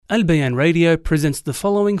Al Bayan Radio presents the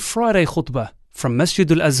following Friday khutbah from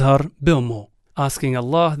Masjid Al-Azhar, Bilmo, asking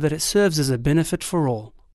Allah that it serves as a benefit for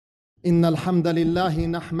all. إن الحمد لله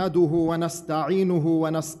نحمده ونستعينه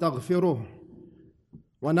ونستغفره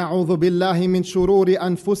ونعوذ بالله من شرور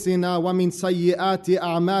أنفسنا ومن سيئات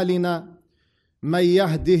أعمالنا من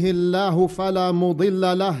يهده الله فلا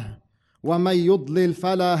مضل له ومن يضلل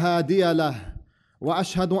فلا هادي له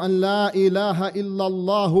وأشهد أن لا إله إلا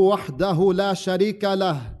الله وحده لا شريك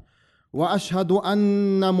له وأشهد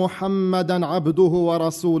أن محمدًا عبده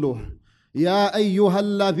ورسوله يا أيها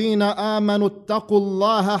الذين آمنوا اتقوا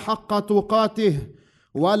الله حق تقاته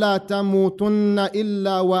ولا تموتن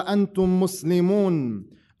إلا وأنتم مسلمون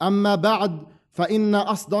أما بعد فإن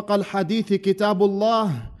أصدق الحديث كتاب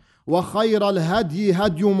الله وخير الهدي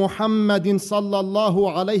هدي محمد صلى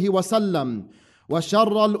الله عليه وسلم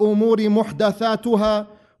وشر الأمور محدثاتها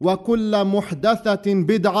وكل محدثة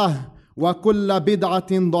بدعة وكل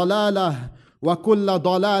بدعة ضلالة وكل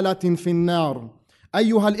ضلالة في النار.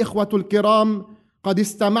 أيها الإخوة الكرام، قد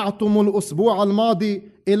استمعتم الأسبوع الماضي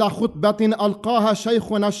إلى خطبة ألقاها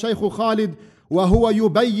شيخنا الشيخ خالد، وهو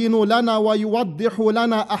يبين لنا ويوضح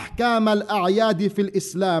لنا أحكام الأعياد في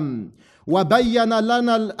الإسلام، وبين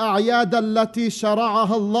لنا الأعياد التي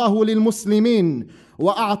شرعها الله للمسلمين،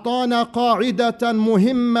 وأعطانا قاعدة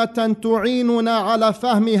مهمة تعيننا على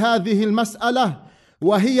فهم هذه المسألة،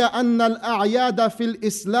 وهي أن الأعياد في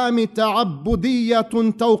الإسلام تعبدية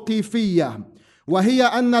توقيفية،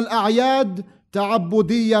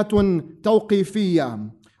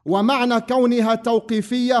 ومعنى كونها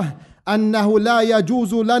توقيفية أنه لا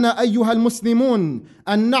يجوز لنا أيها المسلمون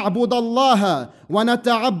أن نعبد الله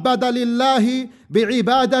ونتعبد لله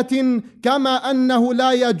بعبادة، كما أنه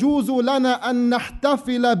لا يجوز لنا أن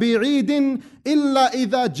نحتفل بعيد إلا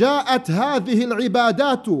إذا جاءت هذه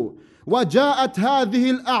العبادات وجاءت هذه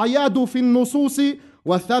الأعياد في النصوص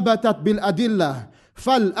وثبتت بالأدلة.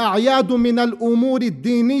 فالأعياد من الأمور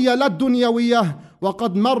الدينية لا الدنيوية،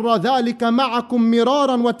 وقد مر ذلك معكم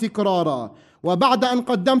مرارا وتكرارا. وبعد أن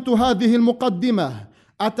قدمت هذه المقدمة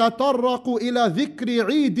أتطرق إلى ذكر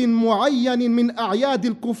عيد معين من أعياد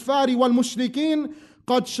الكفار والمشركين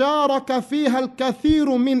قد شارك فيها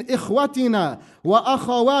الكثير من إخوتنا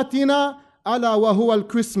وأخواتنا، ألا وهو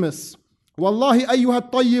الكريسماس. والله أيها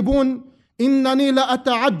الطيبون، إنني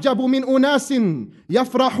لأتعجب من أناس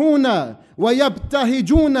يفرحون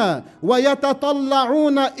ويبتهجون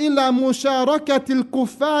ويتطلعون إلى مشاركة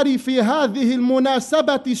الكفار في هذه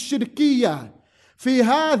المناسبة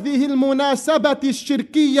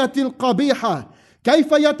الشركية القبيحة.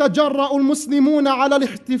 كيف يتجرأ المسلمون على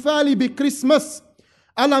الاحتفال بكريسماس؟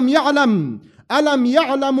 ألم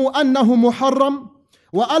يعلموا أنه محرم؟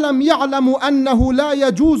 وألم يعلموا أنه لا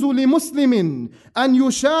يجوز لمسلم أن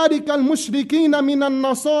يشارك المشركين من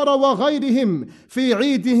النصارى وغيرهم في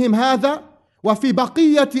عيدهم هذا وفي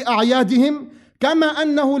بقية أعيادهم؟ كما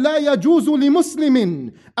أنه لا يجوز لمسلم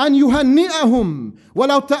أن يهنئهم.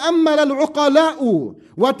 ولو تأمل العقلاء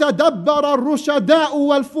وتدبر الرشداء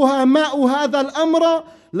والفهماء هذا الأمر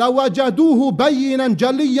لوجدوه بينا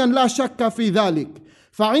جليا لا شك في ذلك.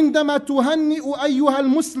 فعندما تهنئ أيها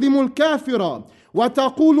المسلم الكافر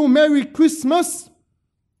وتقول ميري كريسماس،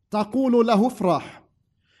 تقول له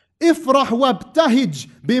افرح وابتهج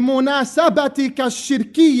بمناسبتك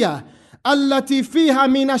الشركية التي فيها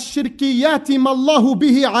من الشركيات ما الله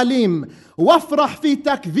به عليم، وافرح في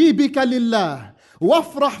تكذيبك لله،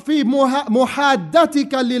 وافرح في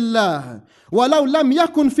محادتك لله. ولو لم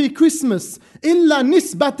يكن في كريسماس إلا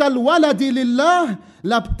نسبة الولد لله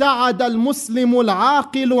لابتعد المسلم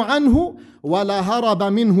العاقل عنه ولا هرب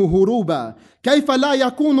منه هروبا. كيف لا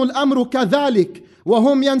يكون الأمر كذلك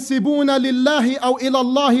وهم ينسبون لله أو إلى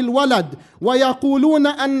الله الولد، ويقولون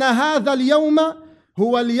أن هذا اليوم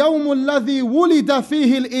هو اليوم الذي ولد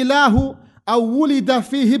فيه الإله أو ولد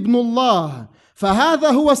فيه ابن الله؟ فهذا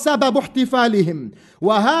هو سبب احتفالهم،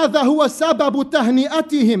 وهذا هو سبب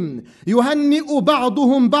تهنئتهم. يهنئ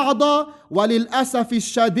بعضهم بعضا، وللأسف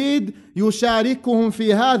الشديد يشاركهم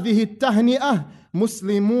في هذه التهنئة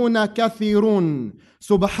مسلمون كثيرون.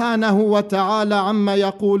 سبحانه وتعالى عما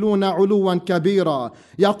يقولون علوا كبيرا.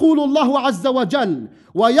 يقول الله عز وجل: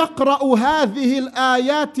 ويقرأ هذه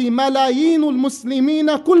الآيات ملايين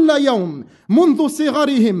المسلمين كل يوم منذ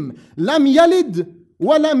صغرهم، لم يلد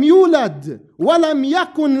ولم يولد ولم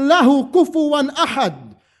يكن له كفوا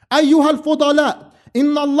أحد. أيها الفضلاء،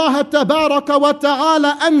 إن الله تبارك وتعالى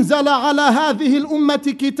أنزل على هذه الأمة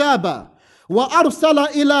كتابا، وأرسل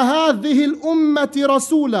إلى هذه الأمة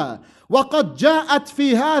رسولا، وقد جاءت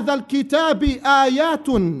في هذا الكتاب آيات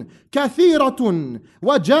كثيرة،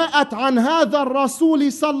 وجاءت عن هذا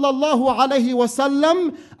الرسول صلى الله عليه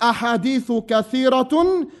وسلم أحاديث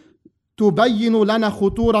كثيرة تبين لنا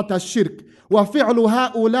خطورة الشرك، وفعل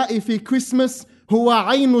هؤلاء في كريسماس هو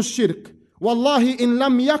عين الشرك. والله إن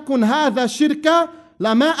لم يكن هذا شركا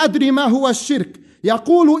لما أدري ما هو الشرك.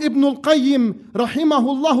 يقول ابن القيم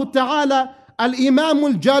رحمه الله تعالى: الإمام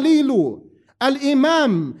الجليل،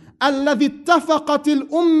 الإمام الذي اتفقت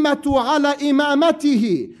الأمة على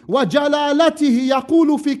إمامته وجلالته،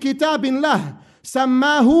 يقول في كتاب له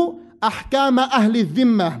سماه أحكام أهل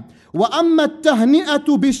الذمة: وأما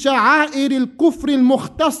التهنئة بشعائر الكفر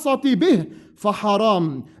المختصة به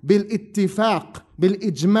فحرام بالاتفاق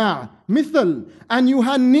بالإجماع، مثل أن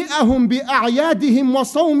يهنئهم بأعيادهم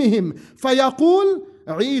وصومهم فيقول: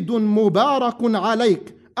 عيد مبارك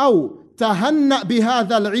عليك، أو تهنأ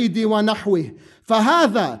بهذا العيد ونحوه.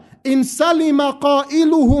 فهذا إن سلم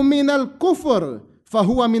قائله من الكفر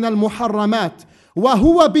فهو من المحرمات،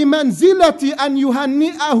 وهو بمنزلة أن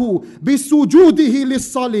يهنئه بسجوده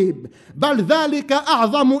للصليب، بل ذلك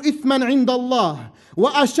أعظم إثما عند الله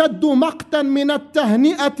وأشد مقتا من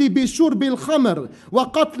التهنئة بشرب الخمر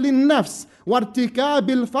وقتل النفس وارتكاب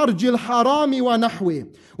الفرج الحرام ونحوه.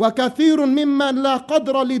 وكثير ممن لا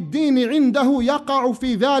قدر للدين عنده يقع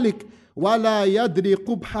في ذلك ولا يدري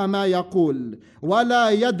قبح ما يقول ولا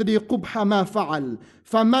يدري قبح ما فعل.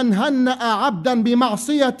 فمن هنأ عبدا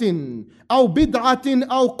بمعصية أو بدعة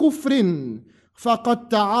أو كفر فقد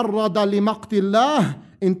تعرض لمقت الله.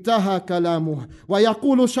 انتهى كلامه.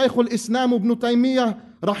 ويقول شيخ الإسلام ابن تيمية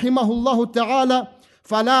رحمه الله تعالى: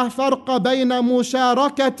 فلا فرق بين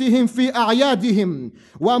مشاركتهم في أعيادهم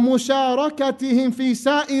ومشاركتهم في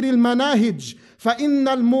سائر المناهج، فإن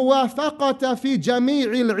الموافقة في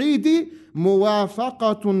جميع العيد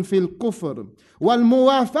موافقة في الكفر،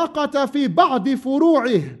 والموافقة في بعض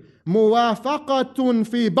فروعه موافقة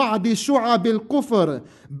في بعض شعب الكفر،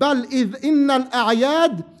 بل إذ إن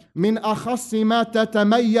الأعياد من أخص ما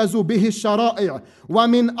تتميز به الشرائع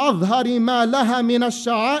ومن أظهر ما لها من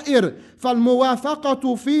الشعائر،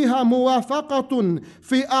 فالموافقة فيها موافقة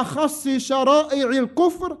في أخص شرائع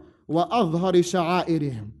الكفر وأظهر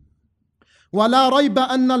شعائرهم. ولا ريب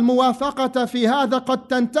أن الموافقة في هذا قد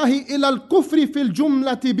تنتهي إلى الكفر في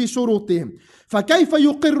الجملة بشروطهم. فكيف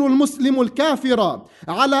يقر المسلم الكافر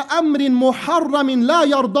على أمر محرم لا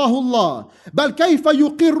يرضاه الله؟ بل كيف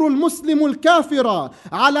يقر المسلم الكافر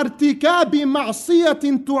على ارتكاب معصية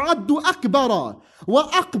تعد أكبر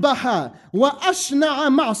وأقبح وأشنع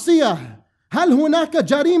معصية؟ هل هناك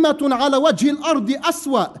جريمة على وجه الأرض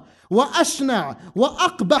أسوأ وأشنع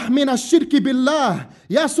وأقبح من الشرك بالله؟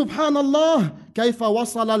 يا سبحان الله، كيف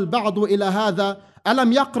وصل البعض إلى هذا؟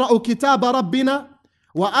 ألم يقرأوا كتاب ربنا؟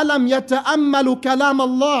 وألم يتأملوا كلام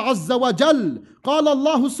الله عز وجل؟ قال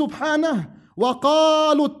الله سبحانه: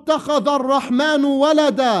 وقالوا اتخذ الرحمن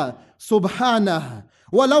ولدا. سبحانه،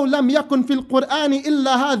 ولو لم يكن في القرآن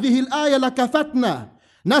إلا هذه الآية لكفتنا.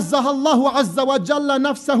 نزه الله عز وجل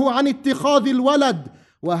نفسه عن اتخاذ الولد،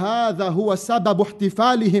 وهذا هو سبب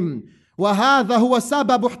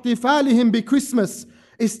احتفالهم بكريسماس.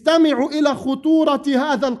 استمعوا إلى خطورة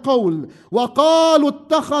هذا القول: وقالوا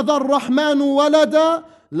اتخذ الرحمن ولدا.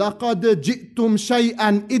 لقد جئتم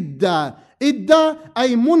شيئا إدا. إدا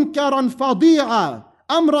أي منكرا فظيعا،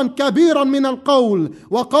 أمرا كبيرا من القول.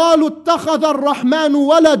 وقالوا اتخذ الرحمن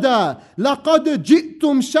ولدا، لقد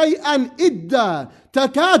جئتم شيئا إدا.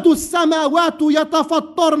 تكاد السماوات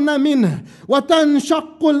يتفطرن منه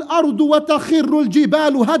وتنشق الأرض وتخر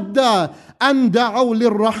الجبال هدا أن دعوا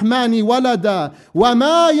للرحمن ولدا،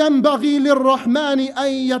 وما ينبغي للرحمن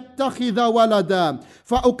أن يتخذ ولدا.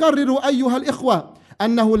 فأكرر أيها الإخوة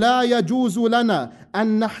أنه لا يجوز لنا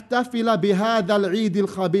أن نحتفل بهذا العيد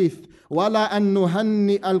الخبيث، ولا أن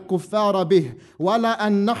نهنئ الكفار به، ولا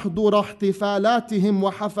أن نحضر احتفالاتهم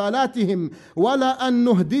وحفلاتهم، ولا أن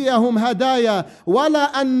نهديهم هدايا،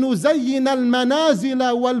 ولا أن نزين المنازل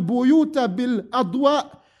والبيوت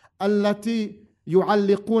بالأضواء التي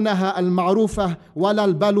يعلقونها المعروفة، ولا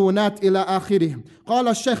البالونات إلى آخره. قال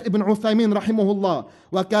الشيخ ابن عثيمين رحمه الله: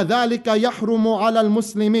 وكذلك يحرم على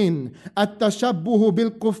المسلمين التشبه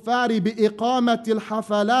بالكفار بإقامة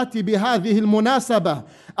الحفلات بهذه المناسبة،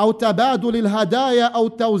 أو تبادل الهدايا، أو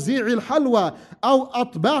توزيع الحلوى، أو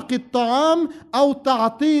أطباق الطعام، أو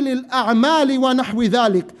تعطيل الأعمال ونحو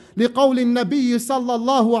ذلك، لقول النبي صلى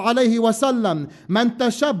الله عليه وسلم: من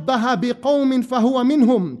تشبه بقوم فهو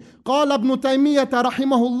منهم. قال ابن تيمية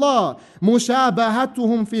رحمه الله: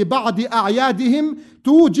 مشابهتهم في بعض أعيادهم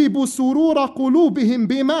توجب سرور قلوبهم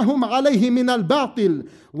بما هم عليه من الباطل،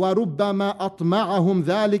 وربما أطمعهم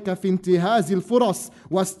ذلك في انتهاز الفرص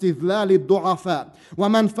واستذلال الضعفاء.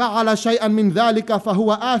 ومن فعل شيئا من ذلك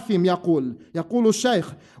فهو آثم. يقول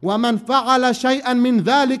الشيخ: ومن فعل شيئا من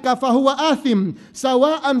ذلك فهو آثم،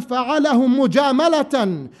 سواء فعله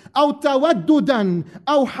مجاملة أو توددا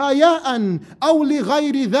أو حياء أو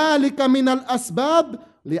لغير ذلك من الأسباب،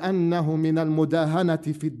 لأنه من المداهنة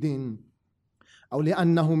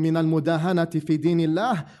في دين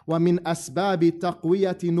الله، ومن أسباب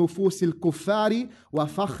تقوية نفوس الكفار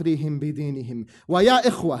وفخرهم بدينهم. ويا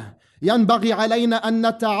إخوة، ينبغي علينا أن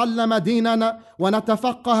نتعلم ديننا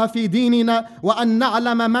ونتفقه في ديننا وأن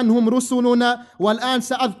نعلم من هم رسلنا. والآن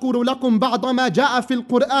سأذكر لكم بعض ما جاء في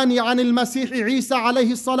القرآن عن المسيح عيسى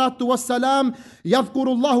عليه الصلاة والسلام.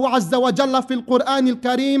 يذكر الله عز وجل في القرآن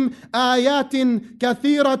الكريم آيات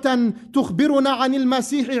كثيرة تخبرنا عن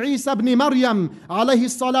المسيح عيسى بن مريم عليه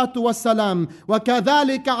الصلاة والسلام،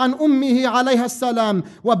 وكذلك عن أمه عليها السلام.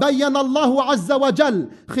 وبين الله عز وجل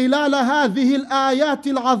خلال هذه الآيات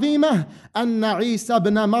العظيمة أن عيسى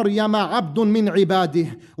بن مريم عبد من عباده،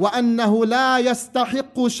 وأنه لا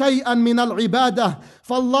يستحق شيئا من العبادة،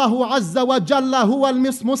 فالله عز وجل هو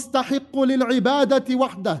المستحق للعبادة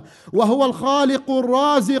وحده، وهو الخالق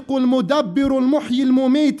الرازق المدبر المحيي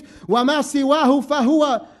المميت، وما سواه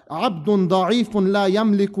فهو عبد ضعيف لا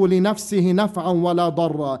يملك لنفسه نفعا ولا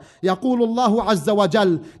ضرا. يقول الله عز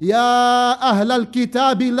وجل: يا أهل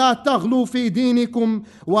الكتاب لا تغلوا في دينكم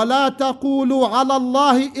ولا تقولوا على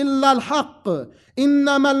الله إلا الحق،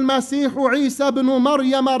 إنما المسيح عيسى بن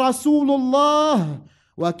مريم رسول الله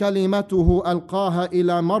وكلمته ألقاها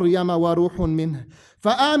إلى مريم وروح منه،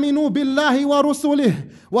 فآمنوا بالله ورسله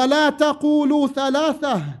ولا تقولوا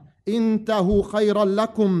ثلاثة انتهوا خيرا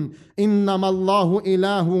لكم، إنما الله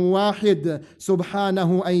إله واحد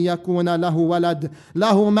سبحانه أن يكون له ولد،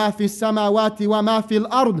 له ما في السماوات وما في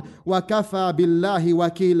الأرض وكفى بالله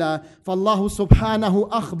وكيلا. فالله سبحانه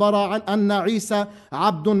أخبر عن أن عيسى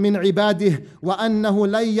عبد من عباده، وأنه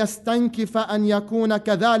لن يستنكف أن يكون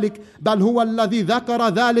كذلك، بل هو الذي ذكر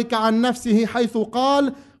ذلك عن نفسه حيث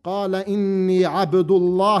قال إني عبد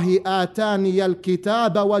الله آتاني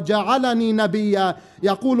الكتاب وجعلني نبيا.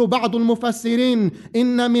 يقول بعض المفسرين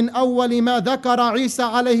إن من أول ما ذكر عيسى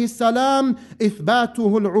عليه السلام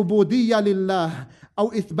إثباته العبودية لله،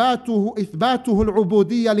 أو إثباته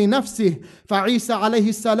العبودية لنفسه. فعيسى عليه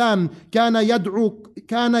السلام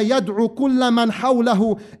كان يدعو كل من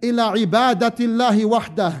حوله إلى عبادة الله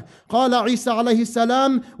وحده. قال عيسى عليه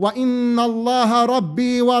السلام: وإن الله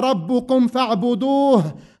ربي وربكم فاعبدوه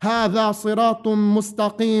هذا صراط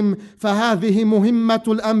مستقيم. فهذه مهمة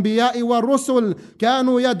الأنبياء والرسل،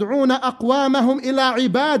 كانوا يدعون أقوامهم إلى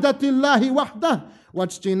عبادة الله وحده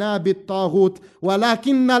واجتناب الطاغوت.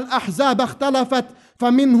 ولكن الأحزاب اختلفت،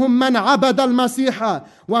 فمنهم من عبد المسيح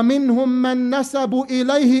ومنهم من نسبوا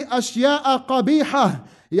إليه أشياء قبيحة.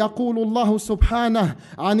 يقول الله سبحانه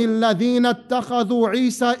عن الذين اتخذوا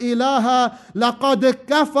عيسى إلها: لقد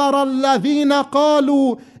كفر الذين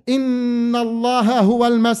قالوا إن الله هو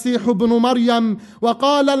المسيح ابن مريم،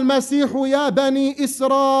 وقال المسيح يا بني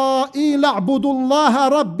إسرائيل اعبدوا الله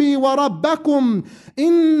ربي وربكم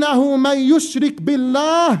إنه من يشرك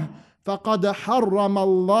بالله فقد حرم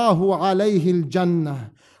الله عليه الجنة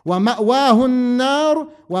ومأواه النار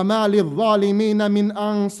وما للظالمين من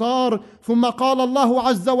أنصار. ثم قال الله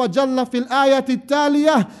عز وجل في الآية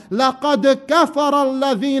التالية: لقد كفر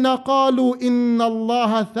الذين قالوا إن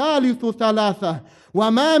الله ثالث ثلاثة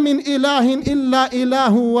وما من إله إلا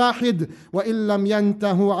إله واحد وإن لم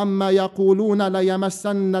ينتهوا عما يقولون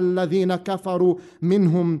ليمسن الذين كفروا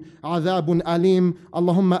منهم عذاب أليم.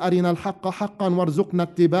 اللهم أرنا الحق حقا وارزقنا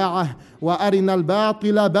اتباعه، وأرنا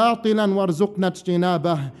الباطل باطلا وارزقنا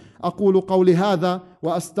اجتنابه. أقول قولي هذا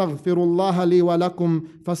وأستغفر الله لي ولكم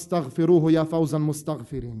فاستغفروه يا فوز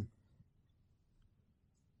المستغفرين.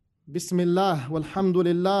 بسم الله والحمد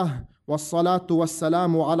لله والصلاة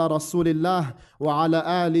والسلام على رسول الله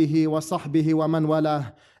وعلى آله وصحبه ومن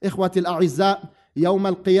والاه. إخوتي الأعزاء، يوم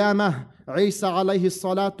القيامة عيسى عليه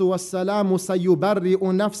الصلاة والسلام سيبرئ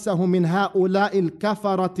نفسه من هؤلاء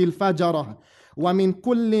الكفرة الفجرة ومن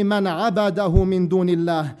كل من عبده من دون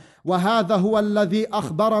الله، وهذا هو الذي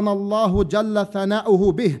أخبرنا الله جل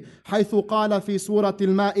ثناؤه به، حيث قال في سورة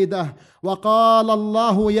المائدة: وقال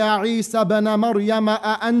الله يا عيسى بن مريم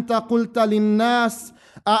أأنت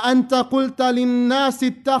قلت للناس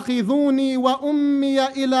اتخذوني وأمي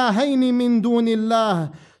إلهين من دون الله.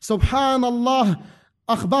 سبحان الله،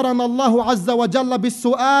 أخبرنا الله عز وجل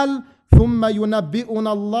بالسؤال ثم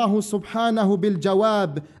ينبئنا الله سبحانه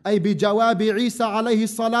بالجواب، أي بجواب عيسى عليه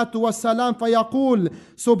الصلاة والسلام، فيقول: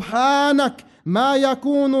 سبحانك ما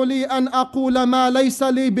يكون لي أن أقول ما ليس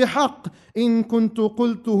لي بحق، إن كنت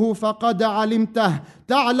قلته فقد علمته،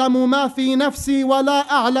 تعلم ما في نفسي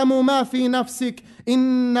ولا أعلم ما في نفسك،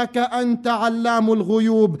 إنك أنت علام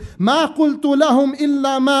الغيوب. ما قلت لهم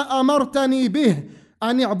إلا ما أمرتني به،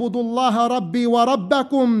 أن اعبدوا الله ربي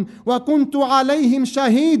وربكم، وكنت عليهم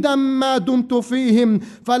شهيدا ما دمت فيهم،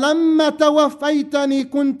 فلما توفيتني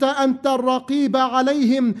كنت أنت الرقيب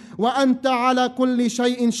عليهم، وأنت على كل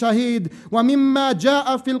شيء شهيد. ومما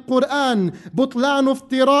جاء في القرآن بطلان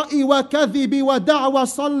افتراء وكذب ودعوى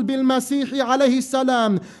صلب المسيح عليه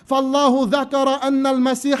السلام، فالله ذكر أن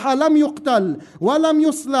المسيح لم يقتل ولم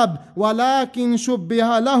يصلب، ولكن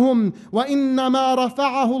شبه لهم، وإنما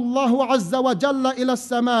رفعه الله عز وجل إلى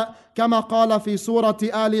السماء، كما قال في سورة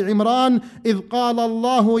آل عمران: إذ قال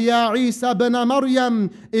الله يا عيسى ابن مريم،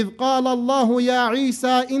 إذ قال الله يا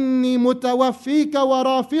عيسى إني متوفيك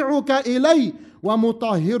ورافعك إلي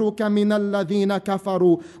ومطهرك من الذين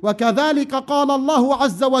كفروا. وكذلك قال الله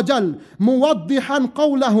عز وجل موضحا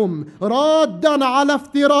قولهم رادا على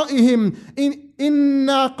افترائهم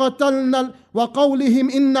إنا قتلنا، وقولهم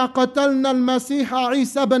إنا قتلنا المسيح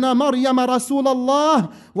عيسى بن مريم رسول الله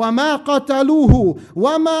وما قتلوه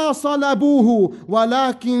وما صلبوه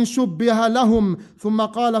ولكن شبه لهم. ثم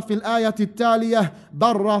قال في الآية التالية: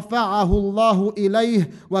 بل رفعه الله إليه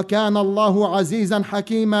وكان الله عزيزا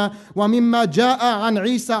حكيما. ومما جاء عن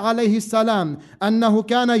عيسى عليه السلام أنه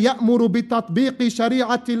كان يأمر بتطبيق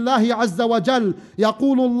شريعة الله عز وجل،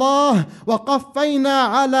 يقول الله: وقفينا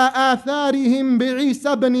على آثارهم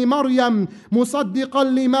بعيسى بن مريم مصدقا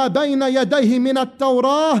لما بين يديه من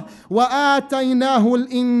التوراة وآتيناه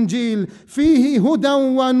الإنجيل فيه هدى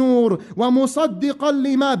ونور ومصدقا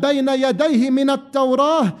لما بين يديه من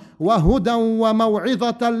التوراة وهدى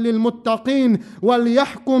وموعظة للمتقين،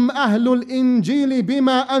 وليحكم أهل الإنجيل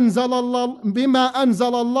بما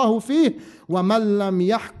أنزل الله فيه، ومن لم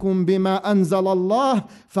يحكم بما أنزل الله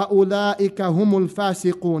فأولئك هم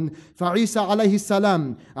الفاسقون. فعيسى عليه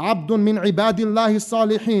السلام عبد من عباد الله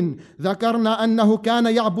الصالحين، ذكرنا أنه كان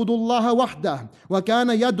يعبد الله وحده وكان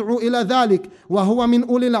يدعو إلى ذلك، وهو من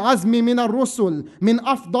أولي العزم من الرسل، من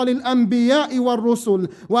أفضل الأنبياء والرسل،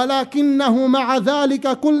 ولكنه مع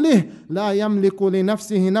ذلك كله لا يملك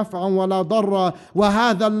لنفسه نفعا ولا ضرا.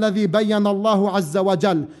 وهذا الذي بين الله عز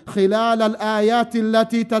وجل خلال الآيات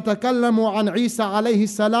التي تتكلم عن عيسى عليه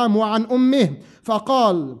السلام وعن أمه،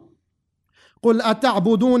 فقال: قل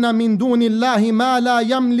أتعبدون من دون الله ما لا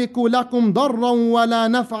يملك لكم ضرا ولا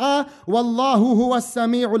نفعا والله هو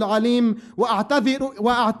السميع العليم.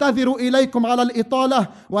 وأعتذر إليكم على الإطالة،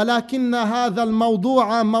 ولكن هذا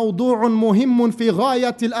الموضوع موضوع مهم في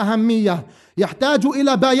غاية الأهمية، يحتاج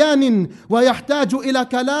إلى بيان ويحتاج إلى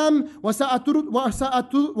كلام،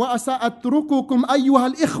 وسأترككم أيها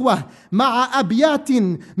الإخوة مع أبيات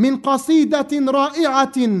من قصيدة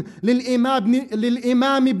رائعة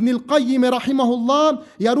للإمام ابن القيم رحمه الله،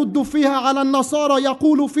 يرد فيها على النصارى،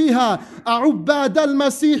 يقول فيها: أعباد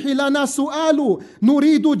المسيح لنا سؤال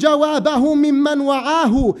نريد جوابه ممن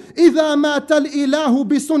وعاه، إذا مات الإله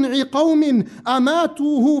بصنع قوم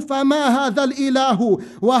أماتوه فما هذا الإله،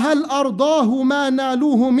 وهل أرضاه ما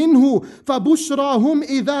نالوه منه، فبشراهم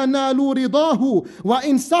إذا نالوا رضاه،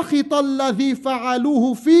 وإن سخط الذي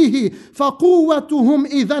فعلوه فيه فقوتهم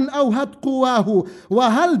إذا أوهت قواه،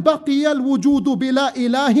 وهل بقي الوجود بلا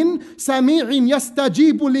إله سميع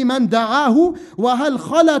يستجيب لمن دعاه، وهل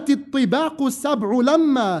خلت الطباق السبع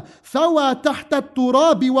لما ثوى تحت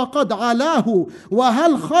التراب وقد علاه،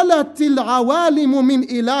 وهل خلت العوالم من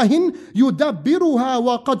إله يدبرها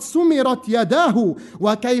وقد سمرت يداه،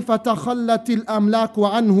 وكيف تخلت الأملاك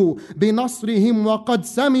عنه بنصرهم وقد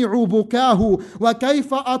سمعوا بكاه،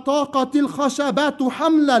 وكيف أطاقت الخشبات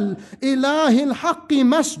حمل الإله الحق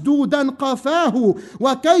مشدودا قفاه،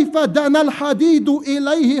 وكيف دنا الحديد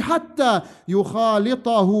إليه حتى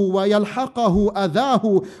يخالطه ويلحقه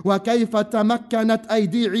أذاه، وكيف تمكنت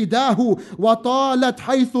أيدي عداه وطالت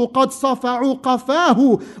حيث قد صفعوا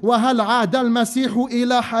قفاه، وهل عاد المسيح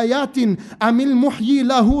إلى حياة أم المحيي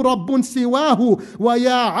له رب سواه،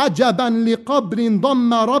 ويا عجبا لقبر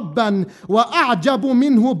ضم ربا وأعجب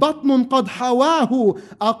منه بطن قد حواه،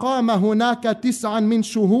 أقام هناك 9 من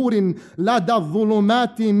شهور لدى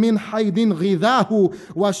الظلمات من حيض غذاه،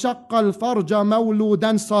 وشق الفرج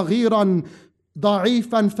مولودا صغيرا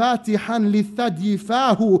ضعيفا فاتحا للثدي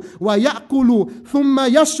فاه، ويأكل ثم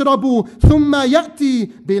يشرب ثم يأتي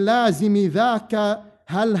بلازم ذاك،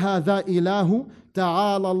 هل هذا إله؟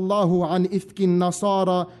 تعالى الله عن إفك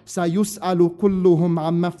النصارى، سيسأل كلهم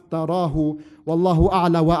عما افتراه. والله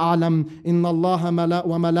أعلى وأعلم. إن الله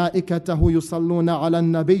وملائكته يصلون على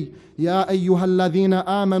النبي يا أيها الذين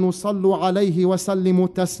آمنوا صلوا عليه وسلموا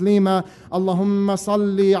تسليما. اللهم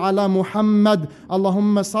صل على محمد،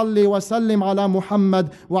 اللهم صل وسلم على محمد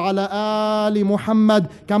وعلى آل محمد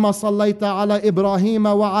كما صليت على إبراهيم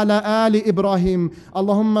وعلى آل إبراهيم.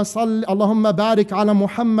 اللهم بارك على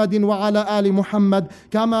محمد وعلى آل محمد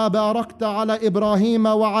كما باركت على إبراهيم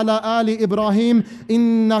وعلى آل إبراهيم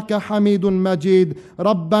إنك حميد مجيد.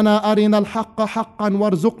 ربنا أرنا الحق حقا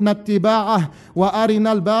وارزقنا اتباعه،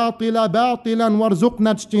 وأرنا الباطل باطلا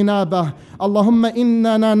وارزقنا اجتنابه. اللهم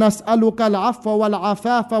إننا نسألك العفو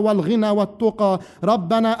والعفاف والغنى والتقى.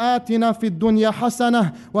 ربنا آتنا في الدنيا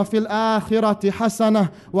حسنة وفي الآخرة حسنة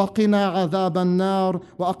وقنا عذاب النار.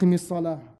 وأقم الصلاة.